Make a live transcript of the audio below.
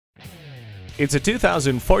It's a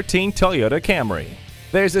 2014 Toyota Camry.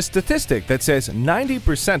 There's a statistic that says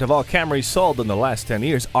 90% of all Camrys sold in the last 10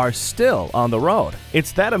 years are still on the road.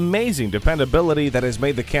 It's that amazing dependability that has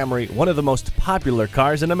made the Camry one of the most popular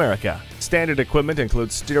cars in America. Standard equipment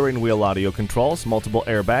includes steering wheel audio controls, multiple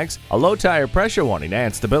airbags, a low tire pressure warning,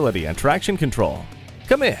 and stability and traction control.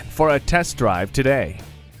 Come in for a test drive today.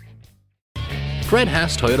 Fred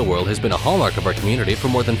Haas Toyota World has been a hallmark of our community for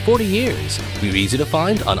more than 40 years. We're easy to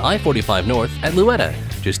find on I-45 North at Louetta,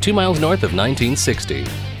 just 2 miles north of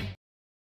 1960.